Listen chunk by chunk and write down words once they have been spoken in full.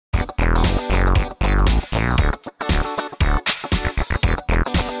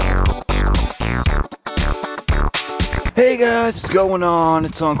Hey guys, what's going on?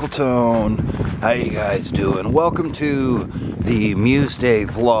 It's Uncle Tone. How you guys doing? Welcome to the Muesday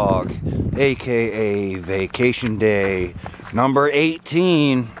vlog, aka Vacation Day number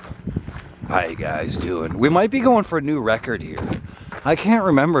 18. How you guys doing? We might be going for a new record here. I can't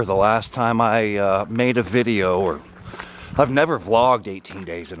remember the last time I made a video, or I've never vlogged 18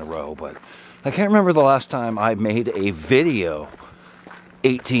 days in a row, but I can't remember the last time I made a video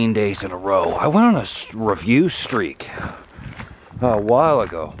 18 days in a row. I went on a review streak a while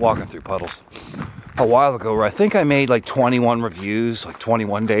ago, walking through puddles, a while ago, where I think I made like 21 reviews, like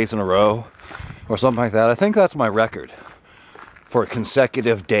 21 days in a row, or something like that. I think that's my record for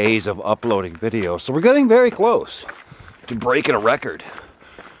consecutive days of uploading videos. So we're getting very close to breaking a record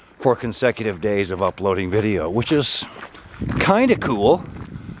for consecutive days of uploading video, which is kind of cool.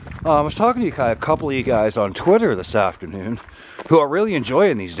 I was talking to a couple of you guys on Twitter this afternoon who are really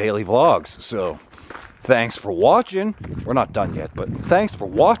enjoying these daily vlogs. So thanks for watching. We're not done yet, but thanks for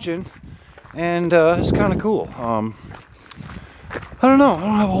watching. And it's kind of cool. I don't know. I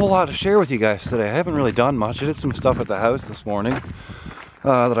don't have a whole lot to share with you guys today. I haven't really done much. I did some stuff at the house this morning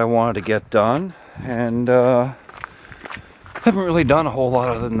that I wanted to get done. And haven't really done a whole lot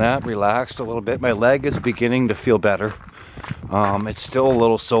other than that. Relaxed a little bit. My leg is beginning to feel better. It's still a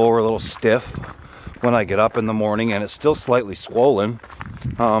little sore, a little stiff when I get up in the morning, and it's still slightly swollen,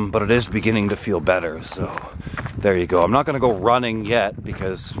 but it is beginning to feel better. So there you go. I'm not going to go running yet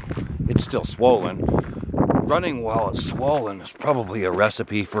because it's still swollen. Running while it's swollen is probably a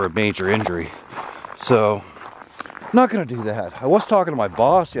recipe for a major injury. So I'm not going to do that. I was talking to my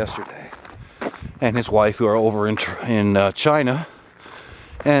boss yesterday and his wife, who are over in China.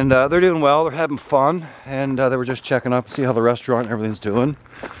 And they're doing well, they're having fun, and they were just checking up to see how the restaurant and everything's doing.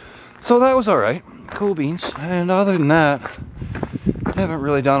 So that was alright, cool beans. And other than that, I haven't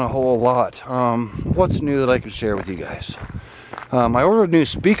really done a whole lot. What's new that I could share with you guys? I ordered new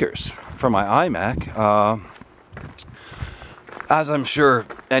speakers for my iMac. As I'm sure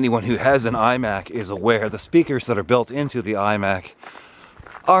anyone who has an iMac is aware, the speakers that are built into the iMac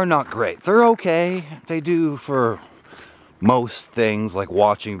are not great. They're okay, they do for most things like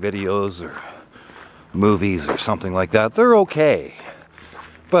watching videos or movies or something like that. They're okay,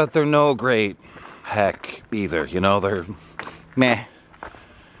 but they're no great heck either, you know. They're meh.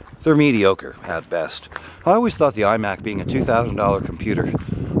 They're mediocre at best. I always thought the iMac, being a $2,000 computer,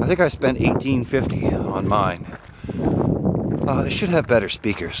 I think I spent $1,850 on mine. They should have better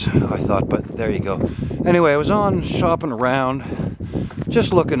speakers, I thought, but there you go. Anyway, I was on shopping around,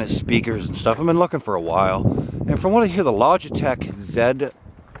 just looking at speakers and stuff. I've been looking for a while. And from what I hear, the Logitech Z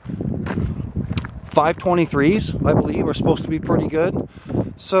 523s, I believe, are supposed to be pretty good.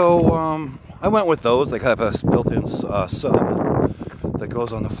 So I went with those. They have a built-in sub that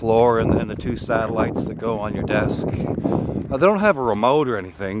goes on the floor, and then the two satellites that go on your desk. They don't have a remote or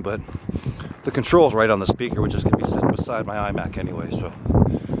anything, but the control's right on the speaker, which is going to be sitting beside my iMac anyway, so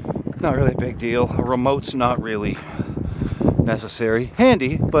not really a big deal. A remote's not really necessary.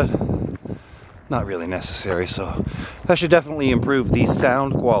 Handy, but not really necessary, so that should definitely improve the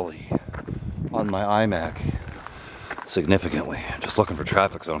sound quality on my iMac significantly. Just looking for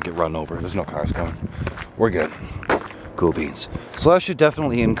traffic so I don't get run over. There's no cars coming. We're good. Cool beans. So that should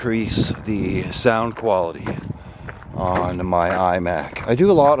definitely increase the sound quality on my iMac. I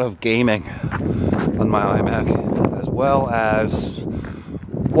do a lot of gaming on my iMac, as well as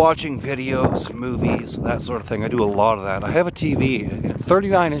watching videos, movies, that sort of thing. I do a lot of that. I have a TV, a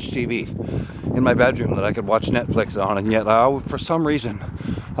 39-inch TV in my bedroom that I could watch Netflix on, and yet for some reason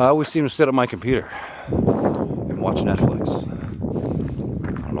I always seem to sit at my computer and watch Netflix.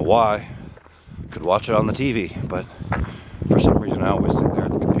 I don't know why. Could watch it on the TV, but for some reason I always sit there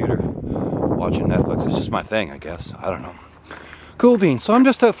at the computer watching Netflix. It's just my thing, I guess. I don't know. Cool beans. So I'm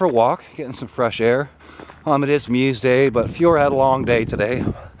just out for a walk, getting some fresh air. It is Muesday, but Fiora had a long day today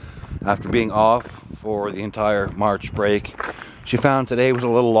after being off for the entire March break. She found today was a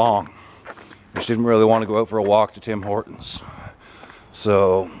little long. She didn't really want to go out for a walk to Tim Hortons.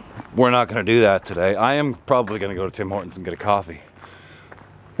 So we're not going to do that today. I am probably going to go to Tim Hortons and get a coffee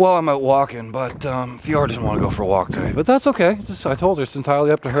while I'm out walking, but Fiora didn't want to go for a walk today. But that's okay. I told her it's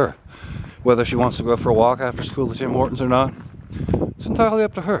entirely up to her whether she wants to go for a walk after school to Tim Hortons or not. It's entirely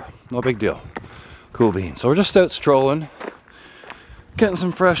up to her. No big deal. Cool beans. So we're just out strolling, getting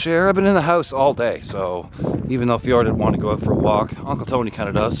some fresh air. I've been in the house all day, so even though Fiora didn't want to go out for a walk, Uncle Tony kind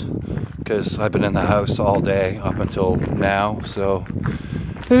of does, because I've been in the house all day up until now. So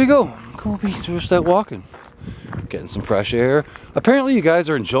there you go. Cool beans. We're just out walking, getting some fresh air. Apparently you guys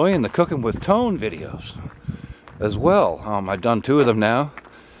are enjoying the Cooking with Tone videos as well. I've done 2 of them now,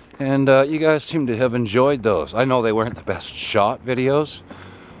 And you guys seem to have enjoyed those. I know they weren't the best shot videos.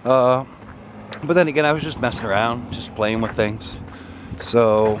 But then again, I was just messing around, just playing with things.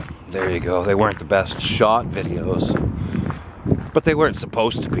 So, there you go. They weren't the best shot videos. But they weren't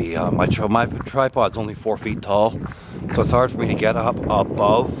supposed to be. My tripod's only 4 feet tall. So it's hard for me to get up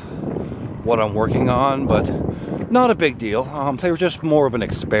above what I'm working on. But not a big deal. They were just more of an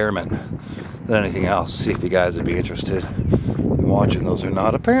experiment than anything else. See if you guys would be interested in watching those or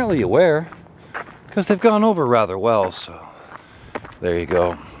not. Apparently you were, because they've gone over rather well. So, there you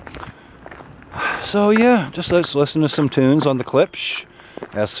go. So yeah, just let's listen to some tunes on the clips.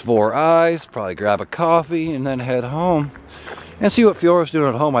 S4 Eyes, probably grab a coffee and then head home. And see what Fiora's doing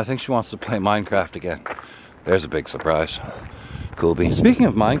at home. I think she wants to play Minecraft again. There's a big surprise. Cool beans. Speaking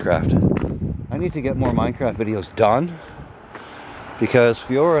of Minecraft, I need to get more Minecraft videos done. Because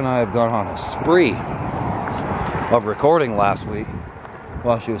Fiora and I have gone on a spree of recording last week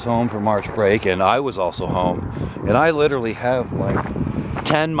while she was home for March break. And I was also home. And I literally have like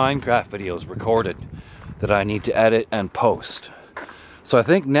 10 Minecraft videos recorded that I need to edit and post. So I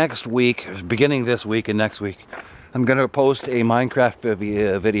think next week, beginning this week and next week, I'm going to post a Minecraft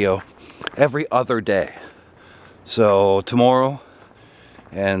video every other day. So tomorrow,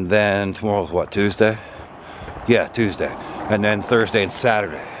 and then tomorrow's what, Tuesday? Yeah, Tuesday. And then Thursday and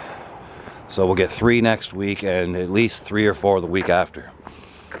Saturday. So we'll get 3 next week and at least 3 or 4 the week after.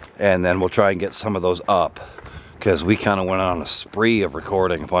 And then we'll try and get some of those up, because we kind of went on a spree of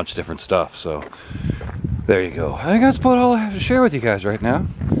recording a bunch of different stuff. So there you go. I think that's about all I have to share with you guys right now.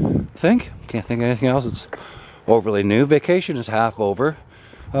 Can't think of anything else that's overly new. Vacation is half over,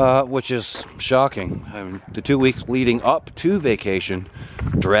 which is shocking. I mean, the 2 weeks leading up to vacation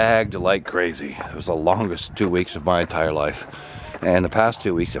dragged like crazy. It was the longest 2 weeks of my entire life, and the past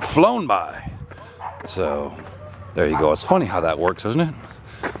 2 weeks have flown by. So there you go. It's funny how that works, isn't it?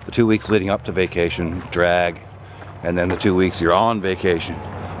 The 2 weeks leading up to vacation drag, and then the 2 weeks you're on vacation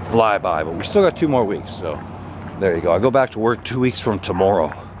fly by. But we still got 2 more weeks, so there you go. I go back to work 2 weeks from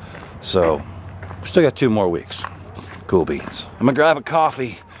tomorrow, so we still got 2 more weeks. Cool beans. I'm gonna grab a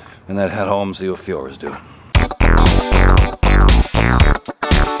coffee and then head home and see what Fiora's doing.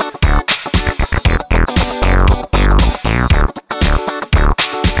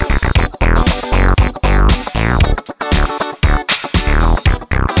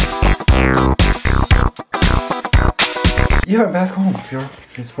 Yeah, I'm back home, Fiora.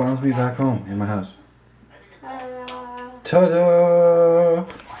 It's fun to be back home in my house. Ta-da!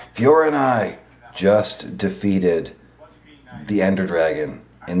 Fiora and I just defeated the Ender Dragon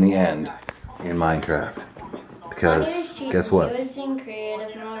in the end in Minecraft. Because, guess what? I was in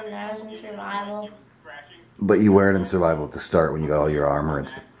creative mode and I was in survival. But you weren't in survival at the start when you got all your armor and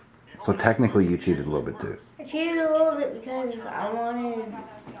stuff. So technically you cheated a little bit too. I cheated a little bit because I wanted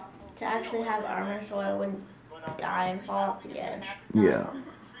to actually have armor so I wouldn't die and fall off the edge. Yeah.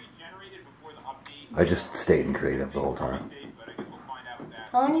 I just stayed in creative the whole time.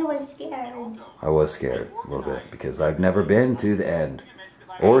 Pony was scared. I was scared a little bit because I've never been to the end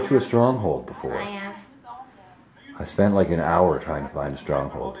or to a stronghold before. I have. I spent like an hour trying to find a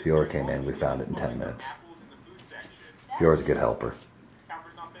stronghold. Fiora came in, we found it in 10 minutes. Fiora's a good helper.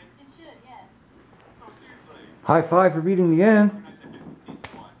 High five for beating the end.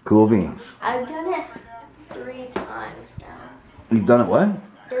 Cool beans. I've done it 3 times now. You've done it what?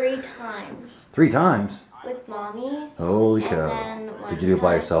 3 times. 3 times? With Mommy. Holy cow. Did you do it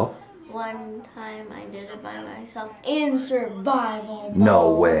by yourself? One time I did it by myself in survival mode.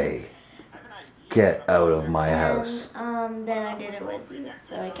 No way. Get out of my house. Then I did it with you,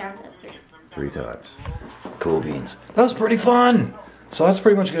 so it counts as 3. 3 times. Cool beans. That was pretty fun. So that's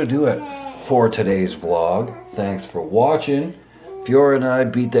pretty much going to do it for today's vlog. Thanks for watching. Fiora and I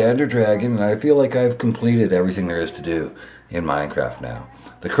beat the Ender Dragon, and I feel like I've completed everything there is to do in Minecraft now.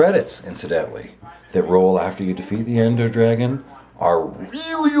 The credits, incidentally, that roll after you defeat the Ender Dragon are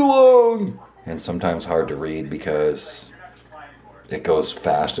really long and sometimes hard to read because it goes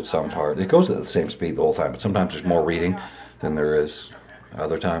fast at some part. It goes at the same speed the whole time, but sometimes there's more reading than there is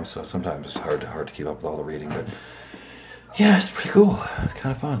other times, so sometimes it's hard to keep up with all the reading. But yeah, it's pretty cool. It's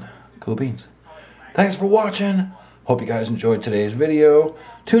kind of fun. Cool beans. Thanks for watching. Hope you guys enjoyed today's video.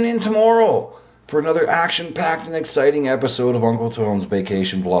 Tune in tomorrow for another action-packed and exciting episode of UncleTone's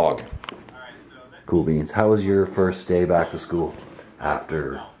vacation vlog. Cool beans. How was your first day back to school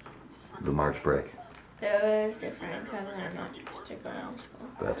after the March break? It was different because I'm not used to going to school.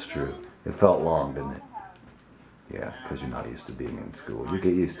 That's true. It felt long, didn't it? Yeah, because you're not used to being in school. You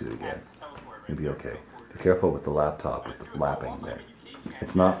get used to it again. You'll be okay. Be careful with the laptop, with the flapping there.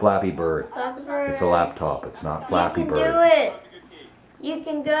 It's not Flappy Bird. Flappy Bird. It's a laptop. It's not Flappy Bird. You can do it. You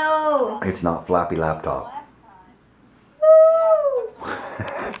can go. It's not Flappy Laptop. Woo!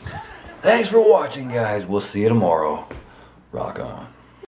 Thanks for watching, guys. We'll see you tomorrow. Rock on.